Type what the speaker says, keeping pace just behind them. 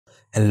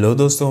Hello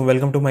दोस्तों,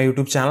 welcome to my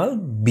YouTube channel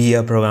Be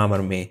a Programmer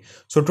में.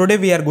 So today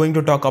we are going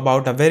to talk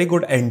about a very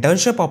good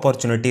internship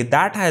opportunity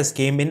that has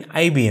came in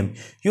IBM.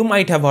 You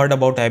might have heard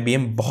about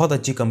IBM. बहुत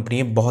अच्छी company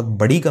है, बहुत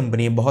बड़ी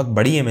company है, बहुत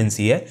बड़ी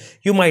MNC है.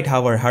 You might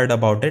have heard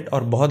about it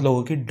और बहुत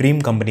लोगों की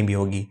ड्रीम कंपनी भी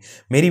होगी.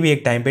 मेरी भी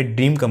एक टाइम पे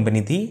ड्रीम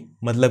कंपनी थी,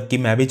 मतलब कि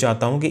मैं भी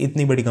चाहता हूँ कि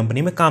इतनी बड़ी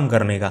कंपनी में काम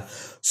करने का.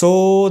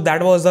 सो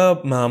दैट वाज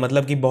द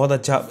मतलब कि बहुत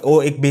अच्छा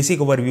वो एक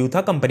बेसिक ओवरव्यू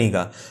था कंपनी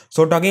का.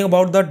 So talking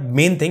about the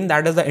main thing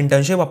that is the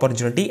internship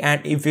opportunity. And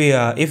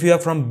if you are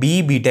from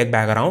BTech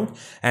background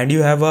and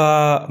you have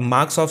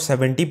marks of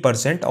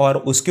 70% और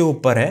उसके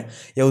ऊपर है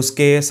या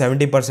उसके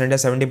 70% या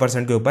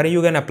 70% के ऊपर है,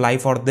 you can apply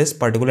for this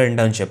particular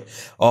internship.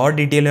 और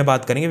डिटेल में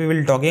बात करेंगे. We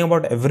will talking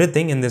about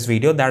everything in this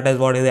video. That is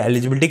what is the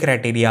eligibility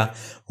criteria,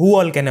 who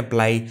all can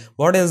apply,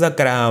 what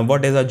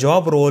is the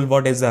job role,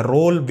 what is the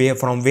role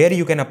from where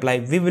you can apply.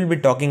 We will be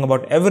talking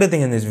about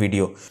everything in this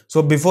video.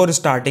 So before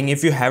starting,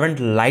 if you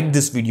haven't liked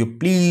this video,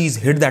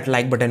 please hit that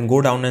like button,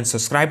 go down and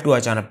subscribe to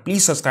our channel.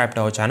 Please subscribe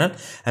to our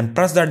channel and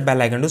press that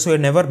bell icon so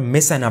you never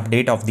miss an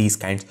update of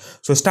these kinds.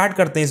 So start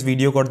करते हैं इस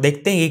video को और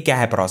देखते हैं ये क्या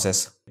है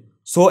process.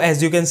 So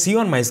as you can see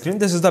on my screen,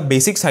 this is the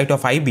basic site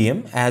of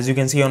IBM. As you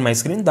can see on my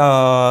screen,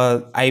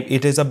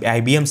 it is a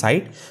IBM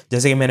site.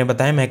 जैसे कि मैंने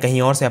बताया, मैं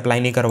कहीं और से अप्लाई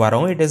नहीं करवा रहा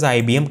हूँ. It is a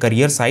IBM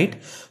career site.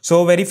 So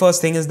very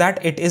first thing is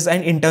that it is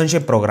an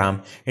internship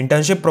program.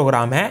 Internship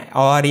program है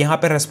और यहाँ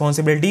पे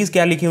responsibilities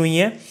क्या लिखी हुई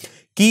हैं.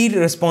 की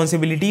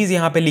रिस्पॉन्सिबिलिटीज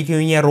यहाँ पे लिखी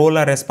हुई है. रोल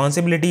और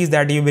responsibilities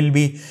that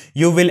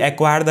you will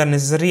acquire the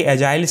necessary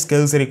agile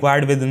skills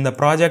required with in the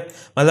project.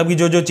 मतलब कि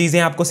जो चीज़ें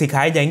आपको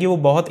सिखाई जाएंगी वो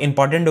बहुत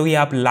इंपॉर्टेंट होगी.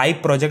 आप लाइव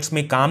प्रोजेक्ट्स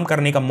में काम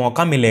करने का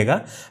मौका मिलेगा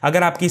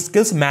अगर आपकी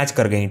स्किल्स मैच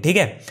कर गई. ठीक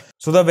है.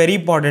 So the very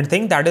important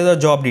thing that is the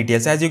job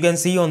details. As you can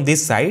see on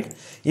this side,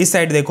 इस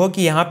साइड देखो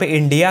कि यहाँ पे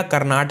इंडिया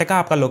कर्नाटका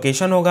आपका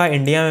लोकेशन होगा.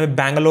 इंडिया में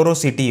बेंगलुरु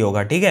सिटी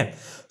होगा. ठीक है.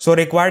 सो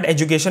रिक्वायर्ड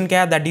एजुकेशन क्या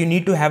है, that you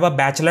need to have a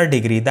bachelor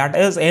degree that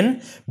is in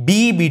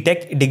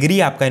BTech degree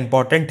आपका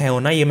इंपॉर्टेंट है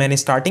होना. ये मैंने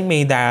स्टार्टिंग में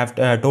ही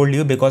टोल्ड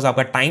यू बिकॉज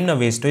आपका टाइम ना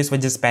वेस्ट हो, इस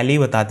वजह से पहले ही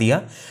बता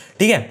दिया.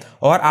 ठीक है.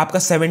 और आपका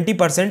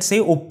 70% से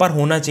ऊपर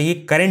होना चाहिए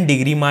current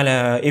degree.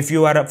 If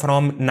you are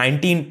from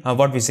 19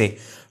 what we से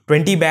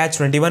 20 batch,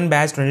 21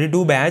 batch,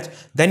 22 batch,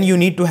 then you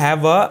need to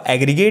have a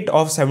aggregate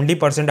of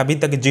 70%. अभी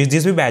तक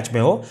जिस भी बैच में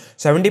हो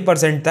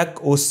 70%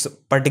 तक, उस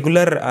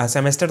पर्टिकुलर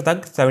सेमेस्टर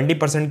तक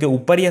 70% के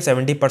ऊपर या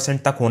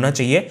 70% तक होना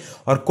चाहिए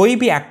और कोई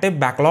भी एक्टिव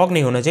बैकलॉग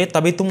नहीं होना चाहिए,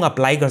 तभी तुम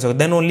अप्लाई कर सकते.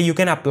 Then only you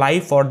can apply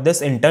for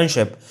this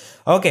internship.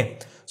 Okay.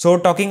 So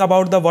talking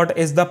about the what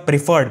is the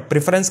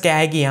preference क्या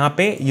है कि यहाँ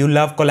पे यू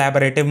लव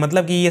कोलैबोरेटिव,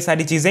 मतलब कि ये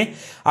सारी चीज़ें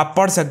आप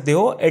पढ़ सकते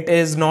हो. It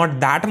is not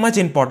that much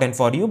important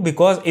for you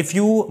because if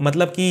you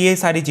मतलब कि ये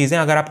सारी चीज़ें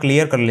अगर आप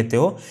क्लियर कर लेते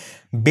हो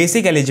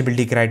बेसिक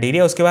एलिजिबिलिटी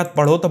क्राइटेरिया, उसके बाद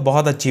पढ़ो तो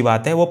बहुत अच्छी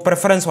बात है. वो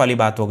प्रेफरेंस वाली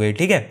बात हो गई.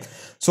 ठीक है.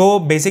 So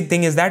basic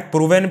thing is that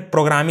proven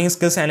programming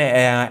skills and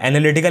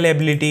analytical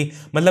ability,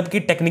 मतलब कि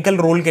टेक्निकल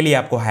रोल के लिए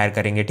आपको हायर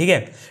करेंगे. ठीक है.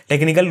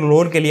 टेक्निकल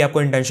रोल के लिए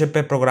आपको इंटर्नशिप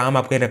पे प्रोग्राम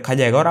आपके रखा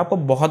जाएगा और आपको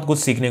बहुत कुछ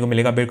सीखने को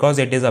मिलेगा because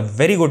it is a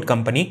very good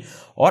company.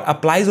 और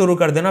अप्लाई जरूर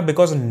कर देना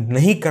बिकॉज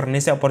नहीं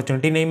करने से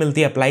अपॉर्चुनिटी नहीं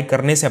मिलती, अप्लाई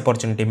करने से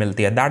अपॉर्चुनिटी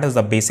मिलती है. That is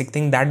the basic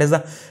thing, that is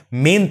the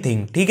main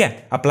thing. ठीक है.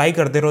 अप्लाई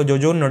करते रहो,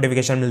 जो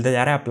नोटिफिकेशन मिलते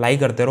जा रहा है अप्लाई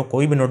करते रहो,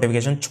 कोई भी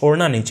नोटिफिकेशन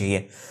छोड़ना नहीं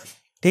चाहिए.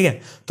 ठीक है.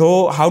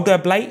 तो हाउ टू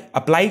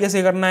अप्लाई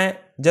कैसे करना है,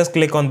 just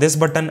click on this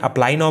button,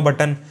 apply now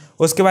button.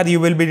 उसके बाद you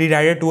will be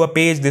redirected to a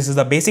page. This is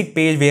the basic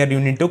page where you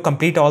need to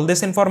complete all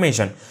this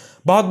information.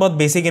 बहुत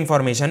basic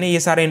information है, ये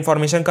सारे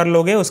information कर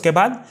लोगे. उसके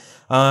बाद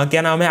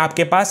क्या नाम है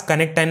आपके पास,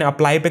 कनेक्ट एंड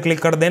अप्लाई पे क्लिक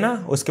कर देना.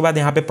 उसके बाद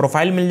यहाँ पे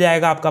प्रोफाइल मिल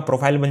जाएगा, आपका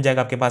प्रोफाइल बन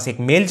जाएगा, आपके पास एक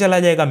मेल चला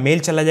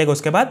जाएगा.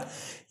 उसके बाद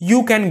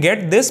you can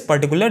get this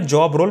particular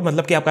job role,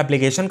 मतलब कि आपका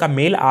एप्लीकेशन का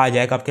मेल आ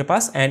जाएगा आपके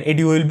पास and it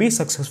you will be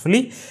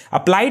successfully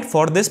applied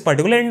for this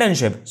particular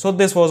internship. So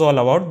this was all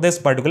about this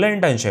particular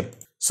internship.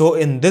 So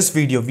in this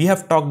video we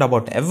have talked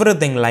about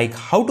everything like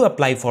how to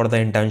apply for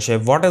the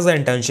internship, what is the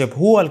internship,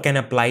 who all can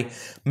apply.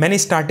 मैंने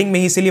starting में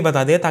ही इसीलिए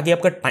बता दिया ताकि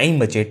आपका time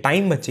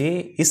बचे.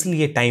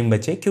 इसलिए time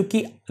बचे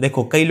क्योंकि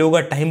देखो कई लोगों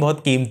का टाइम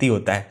बहुत कीमती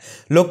होता है.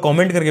 लोग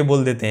कमेंट करके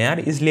बोल देते हैं यार,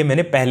 इसलिए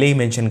मैंने पहले ही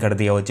मेंशन कर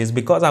दिया वो चीज़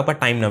बिकॉज आपका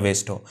टाइम ना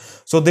वेस्ट हो.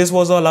 So this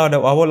was all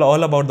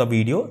about the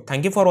video.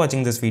 Thank you for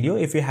watching this video.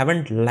 If you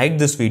haven't like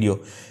this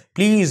video,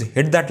 please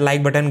hit that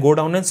like button, go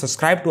down and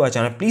subscribe to our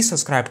channel. Please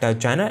subscribe to our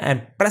channel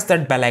and press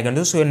that bell icon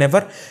so you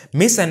never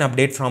miss an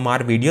update from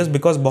our videos.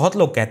 because बहुत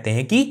लोग कहते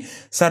हैं कि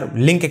sir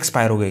link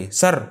expire हो गई,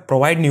 sir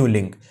provide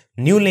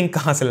new link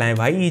कहाँ से लाएं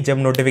भाई, जब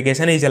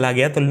नोटिफिकेशन ही चला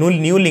गया तो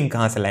न्यू लिंक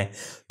कहाँ से लाएं.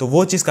 तो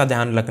वो चीज़ का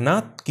ध्यान रखना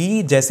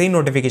कि जैसे ही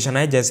नोटिफिकेशन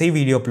आए, जैसे ही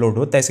वीडियो अपलोड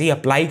हो, तैसे ही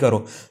अप्लाई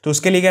करो. तो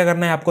उसके लिए क्या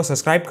करना है, आपको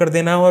सब्सक्राइब कर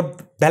देना और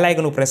बेल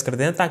आइकन को प्रेस कर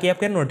देना ताकि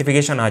आपके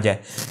नोटिफिकेशन आ जाए.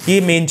 ये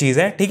मेन चीज़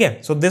है. ठीक है.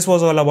 So this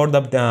was all about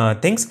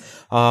the things.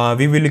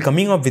 We will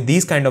coming up with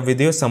these kind of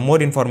video, some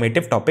more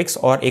informative topics.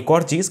 और एक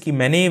और चीज़ कि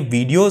मैंने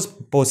वीडियोज़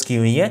पोस्ट की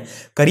हुई है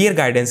करियर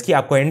गाइडेंस की,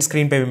 आपको एंड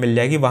स्क्रीन पर भी मिल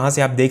जाएगी, वहाँ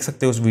से आप देख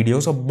सकते हो उस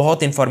वीडियो. सो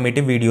बहुत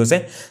इन्फॉर्मेटिव वीडियोज़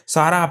है.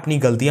 सारा अपनी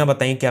गलतियाँ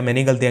बताएं, क्या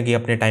मैंने गलतियाँ की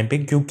अपने टाइम पे,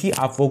 क्योंकि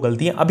आप वो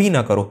गलतियाँ अभी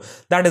ना करो.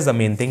 That is the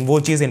main thing. वो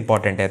चीज़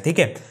इंपॉर्टेंट है. ठीक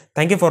है.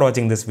 Thank you for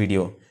watching this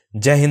video.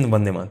 जय हिंद,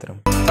 वंदे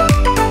मातरम.